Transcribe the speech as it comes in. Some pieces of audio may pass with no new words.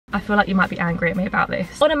I feel like you might be angry at me about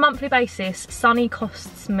this. On a monthly basis, Sunny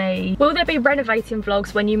costs me. Will there be renovating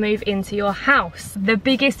vlogs when you move into your house? The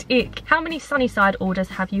biggest ick. How many Sunnyside orders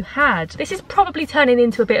have you had? This is probably turning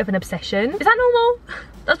into a bit of an obsession. Is that normal?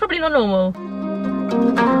 That's probably not normal.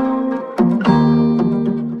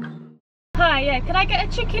 Hi, yeah, can I get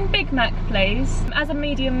a chicken Big Mac, please? As a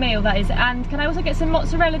medium meal, that is. And can I also get some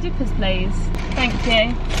mozzarella dippers, please? Thank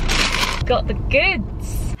you. Got the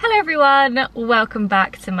goods. Hello everyone, welcome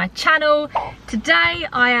back to my channel. Today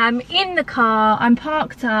I am in the car, I'm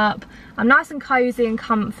parked up, I'm nice and cozy and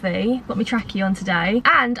comfy. Got my trackie on today,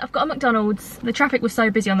 and I've got a McDonald's. The traffic was so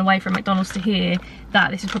busy on the way from McDonald's to here that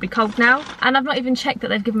this is probably cold now, and I've not even checked that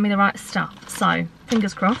they've given me the right stuff, so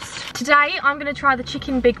fingers crossed. Today I'm going to try the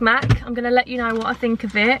chicken Big Mac. I'm going to let you know what I think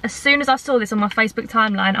of it. As soon as I saw this on my Facebook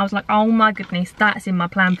timeline, I was like, oh my goodness, that's in my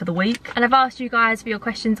plan for the week. And I've asked you guys for your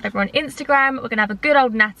questions over on Instagram. We're going to have a good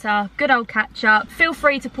old natter, good old catch up. Feel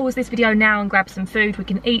free to pause this video now and grab some food. We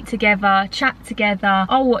can eat together, chat together.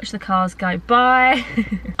 I'll watch the cars go by.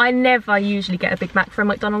 I never usually get a Big Mac from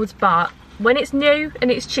McDonald's, but when it's new and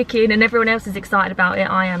it's chicken and everyone else is excited about it,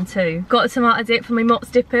 I am too. Got a tomato dip for my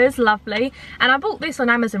mozz dippers, lovely. And I bought this on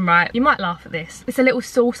Amazon, right? You might laugh at this. It's a little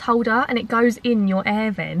sauce holder and it goes in your air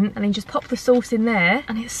vent, and then you just pop the sauce in there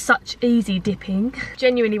and it's such easy dipping.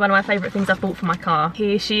 Genuinely one of my favourite things I've bought for my car.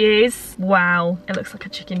 Here she is. Wow, it looks like a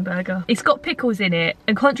chicken burger. It's got pickles in it,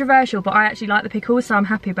 and controversial, but I actually like the pickles, so I'm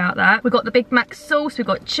happy about that. We've got the Big Mac sauce, we've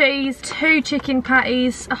got cheese, 2 chicken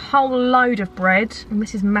patties, a whole load of bread, and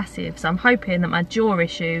this is massive, so I'm hoping that my jaw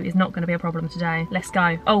issue is not going to be a problem today. Let's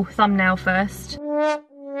go. Oh, thumbnail first. Oh,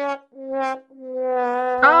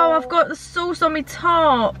 I've got the sauce on my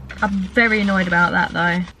top. I'm very annoyed about that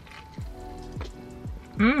though.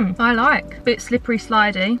 I like. Bit slippery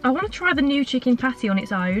slidey. I want to try the new chicken patty on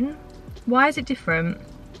its own. Why is it different?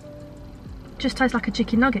 Just tastes like a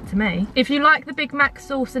chicken nugget to me. If you like the Big Mac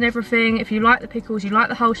sauce and everything, if you like the pickles, you like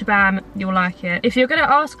the whole shabam, you'll like it. If you're gonna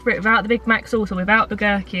ask for it without the Big Mac sauce or without the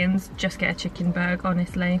gherkins, just get a chicken burger,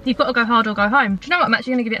 honestly. You've got to go hard or go home. Do you know what? I'm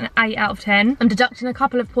actually gonna give it an 8 out of 10. I'm deducting a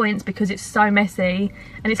couple of points because it's so messy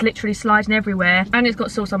and it's literally sliding everywhere, and it's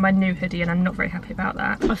got sauce on my new hoodie and I'm not very happy about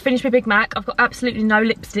that. I've finished my Big Mac. I've got absolutely no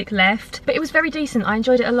lipstick left, but it was very decent. I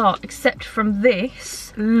enjoyed it a lot, except from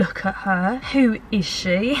this. Look at her. Who is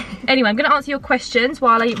she? Anyway, I'm gonna answer your questions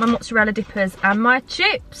while I eat my mozzarella dippers and my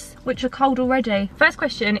chips, which are cold already. First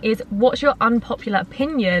question is, what's your unpopular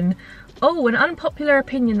opinion? Oh, an unpopular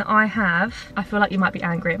opinion that I have. I feel like you might be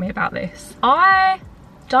angry at me about this. I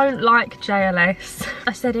don't like JLS.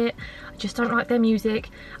 I said it. I just don't like their music.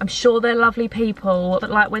 I'm sure they're lovely people,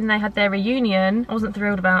 but like when they had their reunion, I wasn't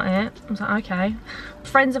thrilled about it. I was like, okay.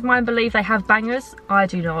 Friends of mine believe they have bangers. I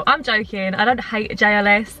do not. I'm joking. I don't hate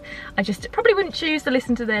JLS. I just probably wouldn't choose to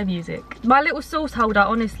listen to their music. My little sauce holder,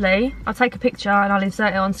 honestly, I'll take a picture and I'll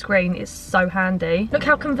insert it on screen. It's so handy. Look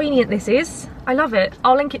how convenient this is. I love it.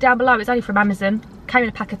 I'll link it down below. It's only from Amazon. Came in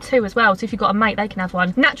a pack of 2 as well, so if you've got a mate, they can have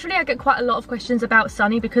one. Naturally, I get quite a lot of questions about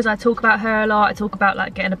Sunny because I talk about her a lot. I talk about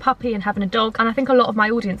like getting a puppy and having a dog, and I think a lot of my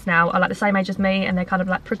audience now are like the same age as me, and they're kind of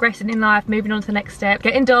like progressing in life, moving on to the next step,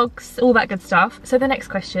 getting dogs, all that good stuff. So the next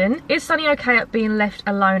question, is Sunny okay at being left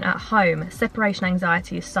alone at home? Separation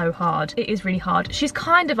anxiety is so hard. It is really hard. She's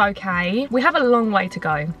kind of okay. We have a long way to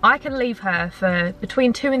go. I can leave her for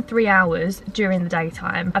between 2 and 3 hours during the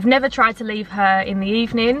daytime. I've never tried to leave her in the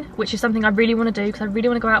evening, which is something I really want to do because I really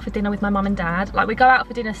want to go out for dinner with my mum and dad. Like, we go out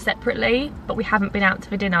for dinner separately, but we haven't been out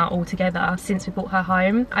for dinner all together since we brought her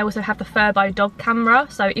home. I also have the Furbo dog camera,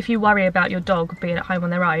 so if you worry about your dog being at home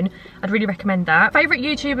on their own, I'd really recommend that. Favourite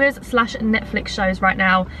YouTubers / Netflix shows right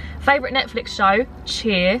now. Favourite Netflix show,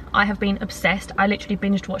 Cheer. I have been obsessed. I literally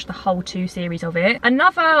binged watched the whole 2 series of it.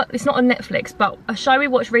 Another, it's not on Netflix, but a show we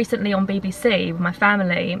watched recently on BBC with my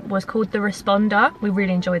family was called The Responder. We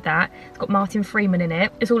really enjoyed that. It's got Martin Freeman in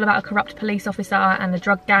it. It's all about a corrupt police officer and a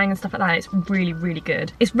drug gang and stuff like that. It's really, really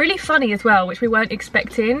good. It's really funny as well, which we weren't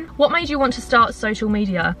expecting. What made you want to start social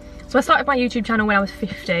media? So I started my YouTube channel when I was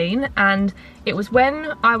 15, and it was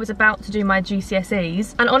when I was about to do my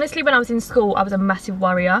GCSEs. And honestly, when I was in school, I was a massive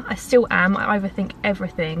worrier. I still am. I overthink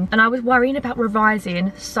everything. And I was worrying about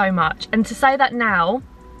revising so much. And to say that now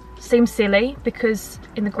seems silly, because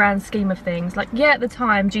in the grand scheme of things, like, yeah, at the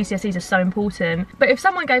time GCSEs are so important, but if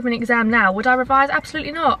someone gave me an exam now, would I revise?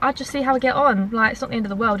 Absolutely not. I'd just see how I get on. Like, it's not the end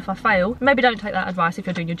of the world if I fail. Maybe don't take that advice if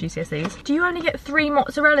you're doing your GCSEs. Do you only get 3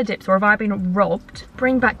 mozzarella dips, or have I been robbed?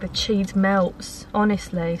 Bring back the cheese melts.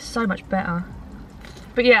 Honestly, so much better.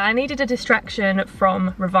 But yeah, I needed a distraction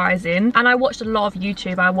from revising, and I watched a lot of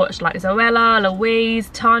YouTube. I watched like Zoella, Louise,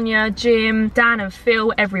 Tanya, Jim, Dan and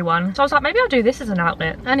Phil, everyone. So I was like, maybe I'll do this as an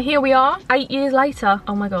outlet. And here we are, 8 years later.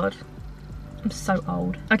 Oh my God. I'm so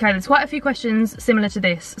old. Okay, there's quite a few questions similar to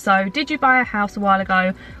this. So, did you buy a house a while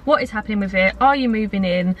ago? What is happening with it? Are you moving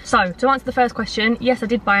in? So, to answer the first question, yes, I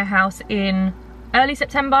did buy a house in early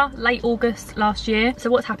September, late August last year. So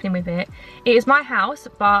what's happening with it? It is my house,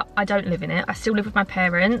 but I don't live in it. I still live with my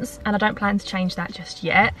parents and I don't plan to change that just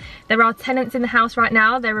yet. There are tenants in the house right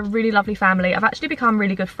now. They're a really lovely family. I've actually become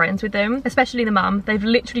really good friends with them, especially the mum. They've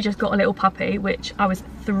literally just got a little puppy, which I was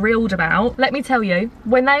thrilled about. Let me tell you,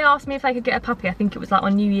 when they asked me if they could get a puppy, I think it was like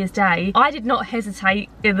on New Year's Day, I did not hesitate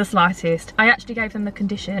in the slightest. I actually gave them the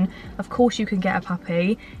condition, of course you can get a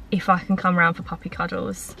puppy if I can come around for puppy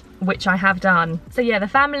cuddles, which I have done. So yeah, the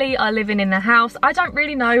family are living in the house. I don't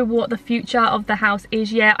really know what the future of the house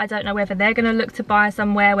is yet. I don't know whether they're gonna look to buy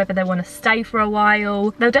somewhere, whether they wanna stay for a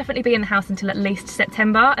while. They'll definitely be in the house until at least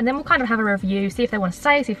September, and then we'll kind of have a review, see if they wanna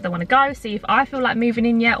stay, see if they wanna go, see if I feel like moving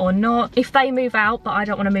in yet or not. If they move out, but I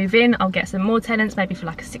don't wanna move in, I'll get some more tenants, maybe for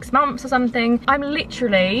like 6 months or something. I'm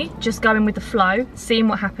literally just going with the flow, seeing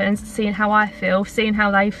what happens, seeing how I feel, seeing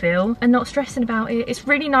how they feel, and not stressing about it. It's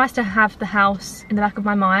really nice to have the house in the back of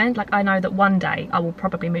my mind. Like, I know that one day I will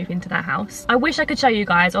probably move into that house. I wish I could show you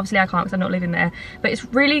guys, obviously I can't because I'm not living there, but it's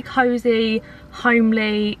really cozy,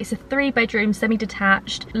 homely. It's a 3-bedroom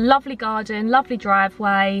semi-detached, lovely garden, lovely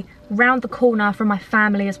driveway, round the corner from my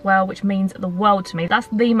family as well, which means the world to me. That's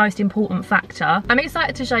the most important factor. I'm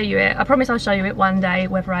excited to show you it. I promise I'll show you it one day,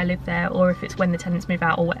 whether I live there or if it's when the tenants move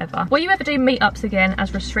out or whatever. Will you ever do meetups again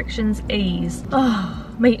as restrictions ease?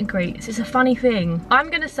 Oh, meet and greets, it's a funny thing. I'm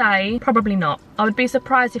gonna say probably not. I would be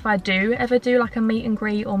surprised if I do ever do like a meet and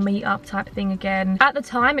greet or meet up type thing again. At the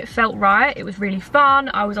time it felt right, it was really fun.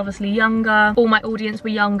 I was obviously younger, all my audience were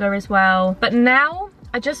younger as well, but now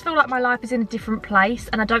I just feel like my life is in a different place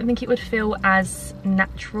and I don't think it would feel as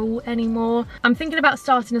natural anymore. I'm thinking about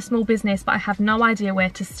starting a small business, but I have no idea where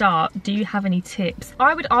to start. Do you have any tips?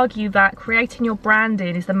 I would argue that creating your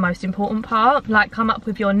branding is the most important part. Like, come up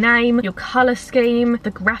with your name, your colour scheme,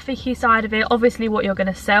 the graphic-y side of it, obviously what you're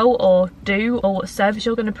going to sell or do or what service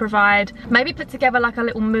you're going to provide. Maybe put together like a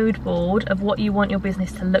little mood board of what you want your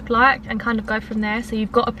business to look like and kind of go from there, so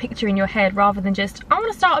you've got a picture in your head rather than just, I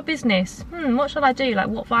want to start a business. What should I do? Like,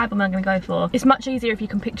 what vibe am I going to go for? It's much easier if you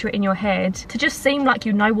can picture it in your head. To just seem like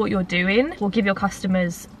you know what you're doing will give your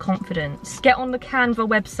customers confidence. Get on the Canva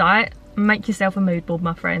website, make yourself a mood board,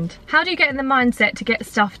 my friend. How do you get in the mindset to get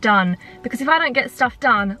stuff done? Because if I don't get stuff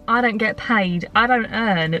done, I don't get paid, I don't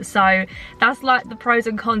earn. So that's like the pros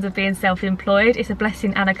and cons of being self-employed. It's a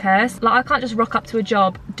blessing and a curse. Like, I can't just rock up to a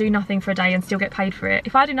job, do nothing for a day and still get paid for it.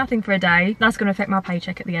 If I do nothing for a day, that's going to affect my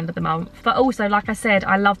paycheck at the end of the month. But also, like I said,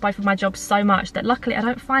 I love both of my jobs so much that luckily I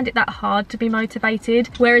don't find it that hard to be motivated.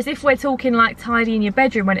 Whereas if we're talking like tidying your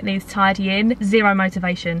bedroom when it needs tidying, zero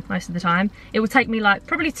motivation most of the time. It will take me like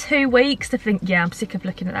probably 2 weeks to think, yeah, I'm sick of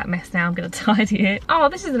looking at that mess now, I'm gonna tidy it. Oh,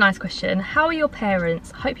 this is a nice question. How are your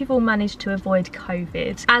parents? Hope you've all managed to avoid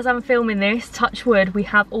COVID. As I'm filming this, touch wood, we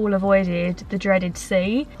have all avoided the dreaded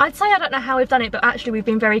C. I'd say I don't know how we've done it, but actually we've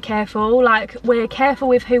been very careful. Like, we're careful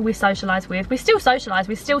with who we socialise with. We still socialise,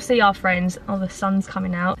 we still see our friends. Oh, the sun's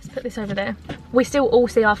coming out. Let's put this over there. We still all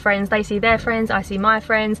see our friends. They see their friends, I see my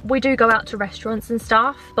friends. We do go out to restaurants and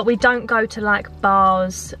stuff, but we don't go to like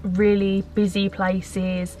bars, really busy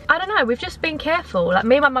places. I don't know, we've just been careful. Like,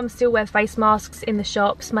 me and my mum still wear face masks in the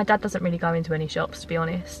shops. My dad doesn't really go into any shops, to be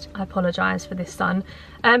honest. I apologise for this, son.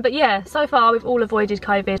 But yeah, so far we've all avoided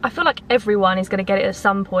COVID. I feel like everyone is going to get it at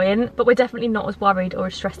some point, but we're definitely not as worried or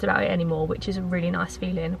as stressed about it anymore, which is a really nice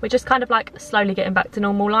feeling. We're just kind of like slowly getting back to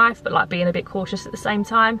normal life, but like being a bit cautious at the same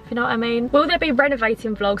time, if you know what I mean. Will there be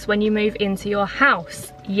renovating vlogs when you move into your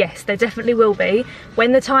house? Yes, there definitely will be.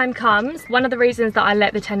 When the time comes, one of the reasons that I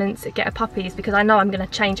let the tenants get a puppy is because I know I'm going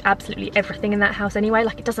to change absolutely everything in that house anyway.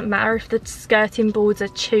 Like, it doesn't matter if the skirting boards are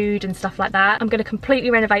chewed and stuff like that. I'm going to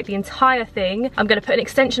completely renovate the entire thing. I'm going to put an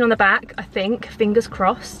extension on the back, I think, fingers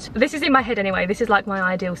crossed. This is in my head anyway. This is like my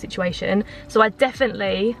ideal situation. So I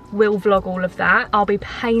definitely will vlog all of that. I'll be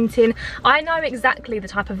painting. I know exactly the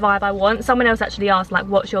type of vibe I want. Someone else actually asked, like,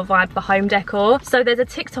 what's your vibe for home decor? So there's a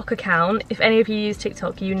TikTok account. If any of you use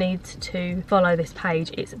TikTok, you need to follow this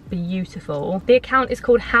page. It's beautiful. The account is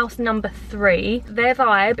called House Number 3. Their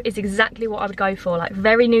vibe is exactly what I would go for, like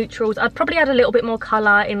very neutrals. I'd probably add a little bit more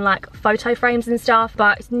colour in like photo frames and stuff,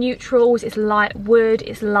 but it's neutrals, it's light wood, nude,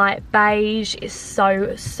 it's light beige, it's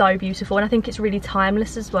so beautiful, and I think it's really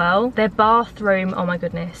timeless as well. Their bathroom, oh my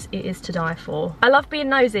goodness, it is to die for. I love being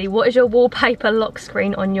nosy. What is your wallpaper lock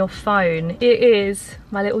screen on your phone? It is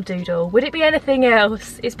my little doodle. Would it be anything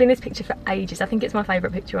else? It's been this picture for ages. I think it's my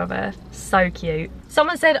favourite picture of her. So cute.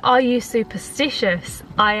 Someone said, are you superstitious?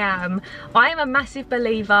 I am. I am a massive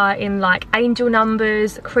believer in like angel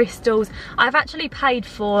numbers, crystals. I've actually paid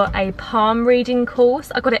for a palm reading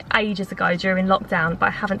course. I got it ages ago during lockdown, but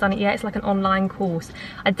I haven't done it yet. It's like an online course.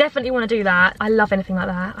 I definitely want to do that. I love anything like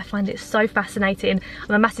that. I find it so fascinating.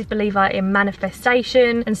 I'm a massive believer in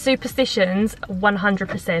manifestation and superstitions,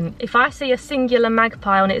 100%. If I see a singular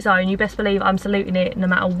magpie on its own, you best believe I'm saluting it no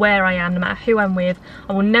matter where I am, no matter who I'm with.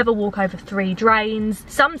 I will never walk over 3 drains.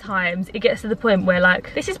 Sometimes it gets to the point where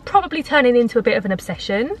like, this is probably turning into a bit of an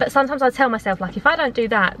obsession, but sometimes I tell myself like, if I don't do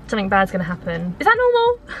that, something bad's gonna happen. Is that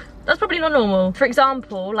normal? That's probably not normal. For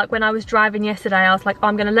example, like when I was driving yesterday, I was like,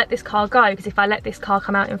 I'm gonna let this car go, because if I let this car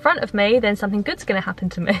come out in front of me, then something good's gonna happen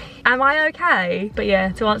to me. Am I okay? But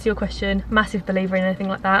yeah, to answer your question, massive believer in anything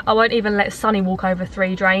like that. I won't even let Sunny walk over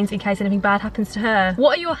 3 drains in case anything bad happens to her.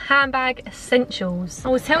 What are your handbag essentials? I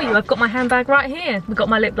will tell you, I've got my handbag right here. We've got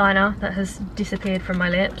my lip liner that has disappeared from my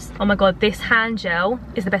lips. Oh my god, this hand gel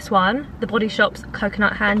is the best one. The Body Shop's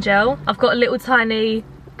coconut hand gel. I've got a little tiny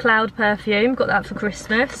cloud perfume, got that for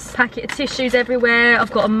Christmas. Packet of tissues everywhere. I've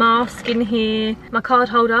got a mask in here. My card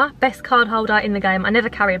holder, best card holder in the game. I never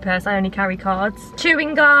carry a purse, I only carry cards.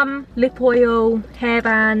 Chewing gum, lip oil,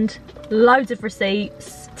 hairband, loads of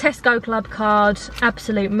receipts, Tesco club card,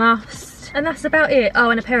 absolute must. And that's about it. Oh,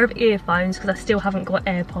 and a pair of earphones because I still haven't got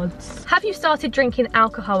AirPods. Have you started drinking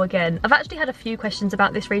alcohol again? I've actually had a few questions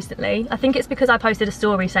about this recently. I think it's because I posted a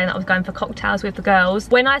story saying that I was going for cocktails with the girls.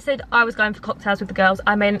 When I said I was going for cocktails with the girls,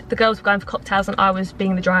 I meant the girls were going for cocktails and I was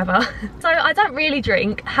being the driver. So I don't really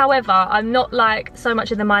drink. However, I'm not like so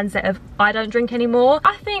much in the mindset of I don't drink anymore.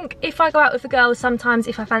 I think if I go out with the girls, sometimes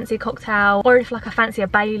if I fancy a cocktail or if like I fancy a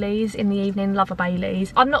Baileys in the evening, love a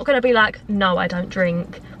Baileys, I'm not gonna be like, no, I don't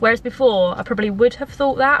drink. Whereas before, I probably would have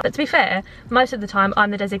thought that. But to be fair, most of the time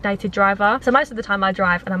I'm the designated driver. So most of the time I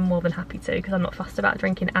drive and I'm more than happy to because I'm not fussed about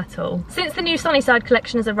drinking at all. Since the new Sunnyside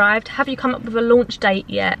collection has arrived, have you come up with a launch date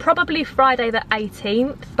yet? Probably Friday the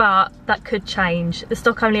 18th, but that could change. The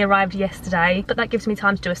stock only arrived yesterday, but that gives me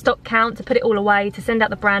time to do a stock count, to put it all away, to send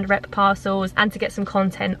out the brand rep parcels and to get some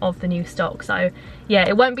content of the new stock. So yeah,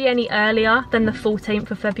 it won't be any earlier than the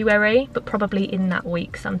 14th of February, but probably in that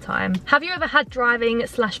week sometime. Have you ever had driving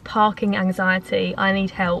 / parking anxiety? I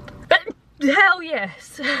need help. Hell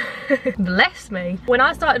yes. Bless me. When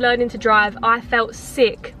I started learning to drive, I felt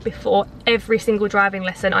sick before every single driving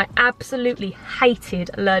lesson. I absolutely hated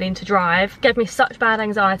learning to drive. It gave me such bad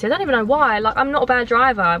anxiety. I don't even know why. Like, I'm not a bad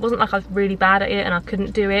driver. It wasn't like I was really bad at it and I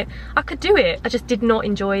couldn't do it. I could do it. I just did not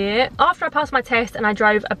enjoy it. After I passed my test and I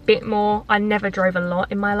drove a bit more, I never drove a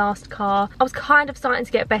lot in my last car. I was kind of starting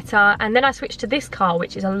to get better, and then I switched to this car,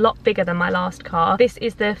 which is a lot bigger than my last car. This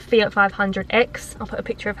is the Fiat 500X. I'll put a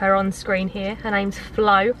picture of her on screen here. Her name's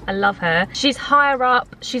Flo. I love her. She's higher up,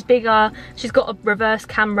 she's bigger, she's got a reverse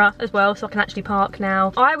camera as well, so I can actually park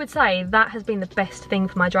now. I would say that has been the best thing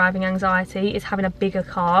for my driving anxiety, is having a bigger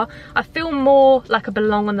car. I feel more like I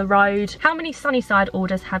belong on the road. How many Sunnyside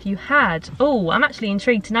orders have you had? Oh, I'm actually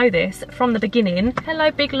intrigued to know this from the beginning.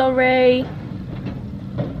 Hello, Big Lorry.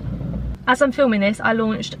 As I'm filming this, I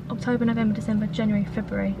launched October, November, December, January,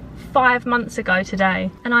 February, 5 months ago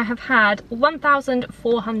today, and I have had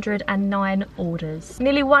 1,409 orders.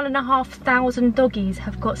 Nearly 1,500 doggies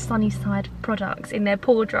have got Sunnyside products in their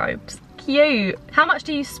wardrobes. Cute. How much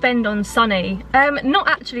do you spend on Sunny? Not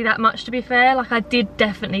actually that much, to be fair. Like, I did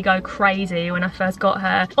definitely go crazy when I first got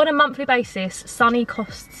her. On a monthly basis, Sunny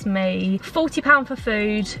costs me £40 for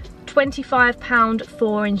food, £25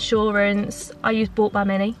 for insurance. I use Bought by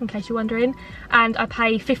Many, in case you're wondering, and I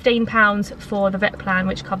pay £15 for the vet plan,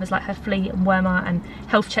 which covers like her flea and wormer and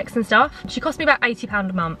health checks and stuff. She cost me about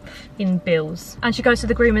 £80 a month in bills, and she goes to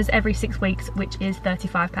the groomers every 6 weeks, which is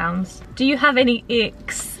 £35. Do you have any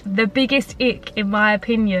icks? The biggest ick, in my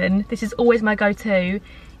opinion, this is always my go-to,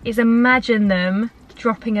 is imagine them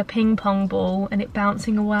dropping a ping pong ball and it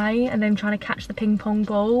bouncing away and then trying to catch the ping pong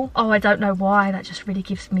ball. Oh, I don't know why, that just really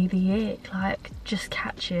gives me the ick. Like, just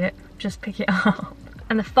catch it, just pick it up.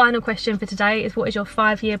 And the final question for today is, what is your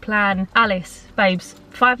 5-year plan? Alice, babes,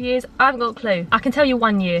 5 years, I haven't got a clue. I can tell you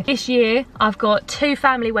 1 year. This year, I've got 2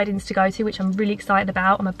 family weddings to go to, which I'm really excited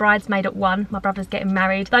about. I'm a bridesmaid at 1. My brother's getting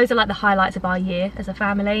married. Those are like the highlights of our year as a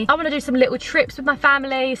family. I want to do some little trips with my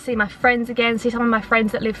family, see my friends again, see some of my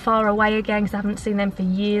friends that live far away again because I haven't seen them for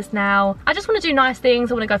years now. I just want to do nice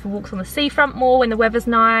things. I want to go for walks on the seafront more when the weather's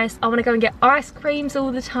nice. I want to go and get ice creams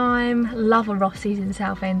all the time. Love a Rossi's in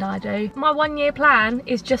Southend, I do. My 1 year plan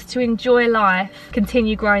is just to enjoy life,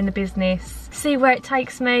 continue growing the business, see where it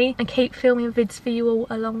takes me, and keep filming vids for you all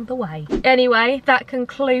along the way. Anyway, that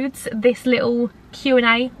concludes this little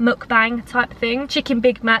Q&A mukbang type thing. Chicken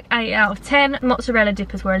Big Mac, 8 out of 10. Mozzarella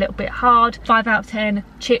dippers were a little bit hard, 5 out of 10.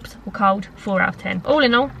 Chips were cold, 4 out of 10. All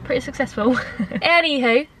in all, pretty successful.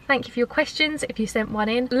 Anywho, thank you for your questions. If you sent one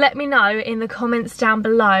in, let me know in the comments down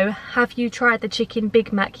below, have you tried the Chicken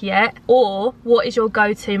Big Mac yet? Or what is your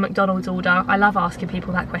go-to McDonald's order? I love asking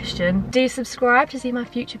people that question. Do subscribe to see my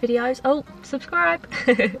future videos. Oh, subscribe.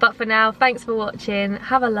 But for now, thanks for watching.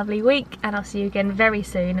 Have a lovely week, and I'll see you again very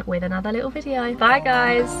soon with another little video. Bye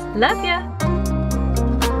guys, love ya.